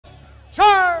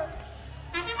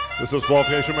This is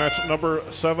qualification match number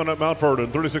 7 at Mount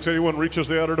Vernon. 3681 reaches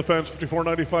the outer defense.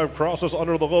 5495 crosses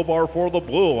under the low bar for the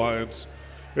Blue Alliance.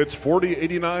 It's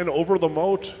 4089 over the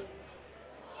moat.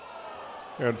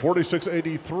 And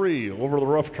 4683 over the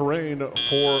rough terrain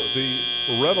for the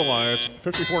Red Alliance.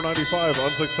 5495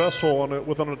 unsuccessful on it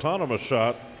with an autonomous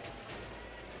shot.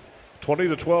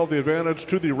 20-12 the advantage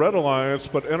to the Red Alliance,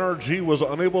 but NRG was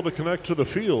unable to connect to the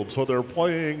field, so they're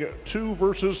playing 2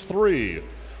 versus 3.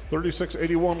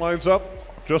 3681 lines up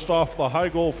just off the high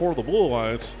goal for the Blue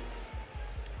Alliance.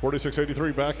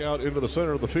 4683 back out into the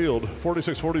center of the field.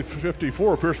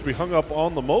 4654 appears to be hung up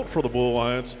on the moat for the Blue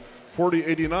Alliance.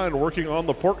 4089 working on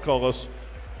the portcullis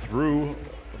through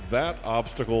that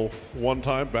obstacle one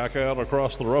time, back out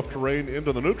across the rough terrain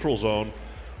into the neutral zone.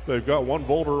 They've got one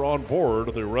boulder on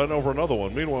board. They run over another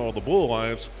one. Meanwhile, the Blue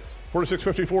Alliance,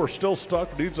 4654 still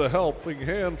stuck, needs a helping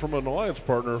hand from an alliance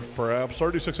partner, perhaps.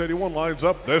 3681 lines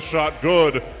up. This shot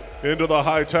good into the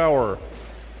high tower.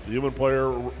 The human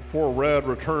player for Red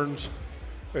returns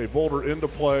a boulder into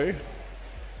play.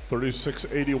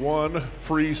 3681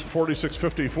 frees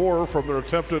 4654 from their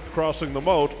attempt at crossing the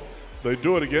moat. They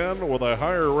do it again with a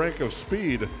higher rank of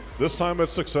speed. This time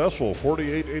it's successful.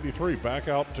 4883 back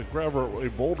out to grab a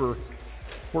boulder.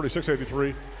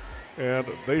 4683. And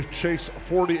they chase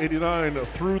 4089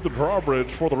 through the drawbridge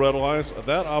for the Red Alliance.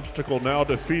 That obstacle now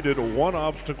defeated. One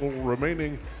obstacle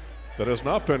remaining that has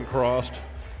not been crossed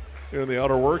in the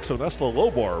outer works, and that's the low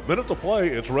bar. Minute to play.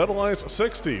 It's Red Alliance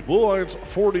 60, Blue Alliance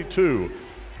 42.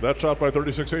 That shot by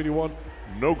 3681,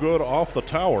 no good off the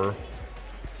tower.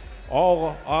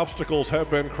 All obstacles have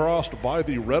been crossed by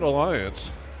the Red Alliance,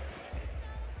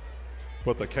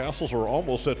 but the castles are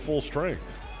almost at full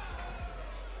strength.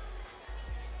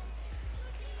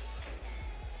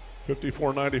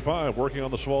 5495 working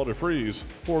on the Cheval de Frise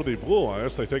for the Blue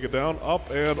Alliance. They take it down, up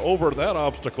and over that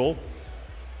obstacle.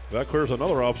 That clears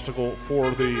another obstacle for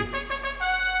the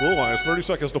Blue Alliance. 30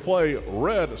 seconds to play.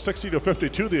 Red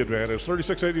 60-52 the advantage.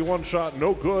 3681 shot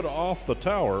no good off the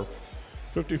tower.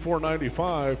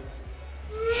 5495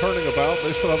 turning about.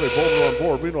 They still have a boulder on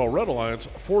board. Meanwhile, Red Alliance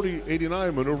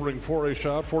 4089 maneuvering for a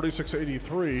shot.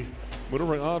 4683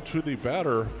 maneuvering on to the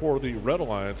batter for the Red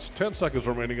Alliance. 10 seconds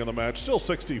remaining in the match. Still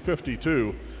 60-52.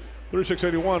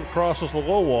 3681 crosses the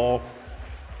low wall.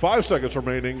 5 seconds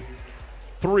remaining.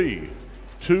 3,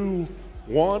 2,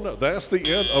 1. That's the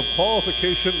end of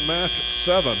qualification match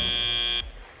 7.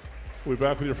 We'll be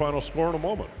back with your final score in a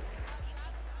moment.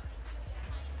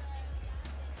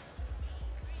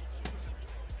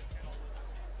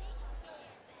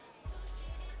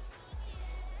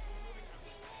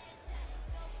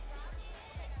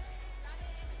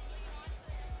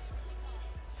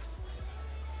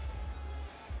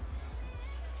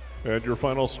 And your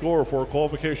final score for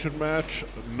qualification match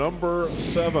number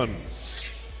 7.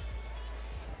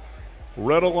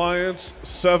 Red Alliance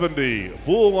 70,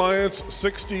 Blue Alliance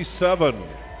 67.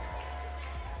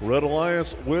 Red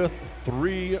Alliance with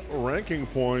 3 ranking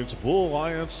points. Blue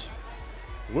Alliance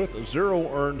with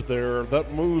 0 earned there.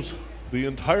 That moves the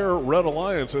entire Red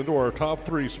Alliance into our top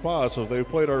 3 spots as they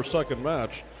played our second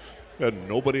match, and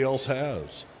nobody else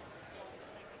has.